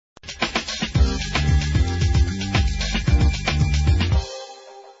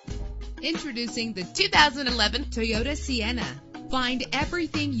Introducing the 2011 Toyota Sienna. Find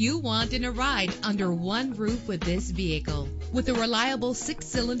everything you want in a ride under one roof with this vehicle. With a reliable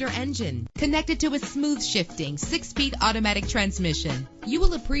 6-cylinder engine connected to a smooth shifting 6-speed automatic transmission, you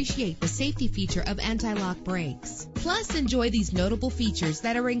will appreciate the safety feature of anti-lock brakes. Plus, enjoy these notable features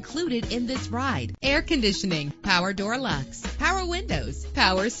that are included in this ride: air conditioning, power door locks, power windows,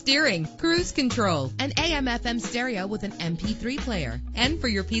 power steering, cruise control, an AM/FM stereo with an MP3 player. And for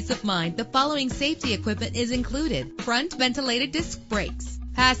your peace of mind, the following safety equipment is included: front ventilated disc brakes,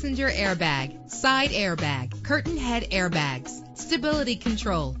 passenger airbag, side airbag, curtain head airbags, stability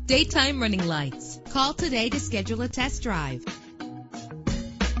control, daytime running lights. Call today to schedule a test drive.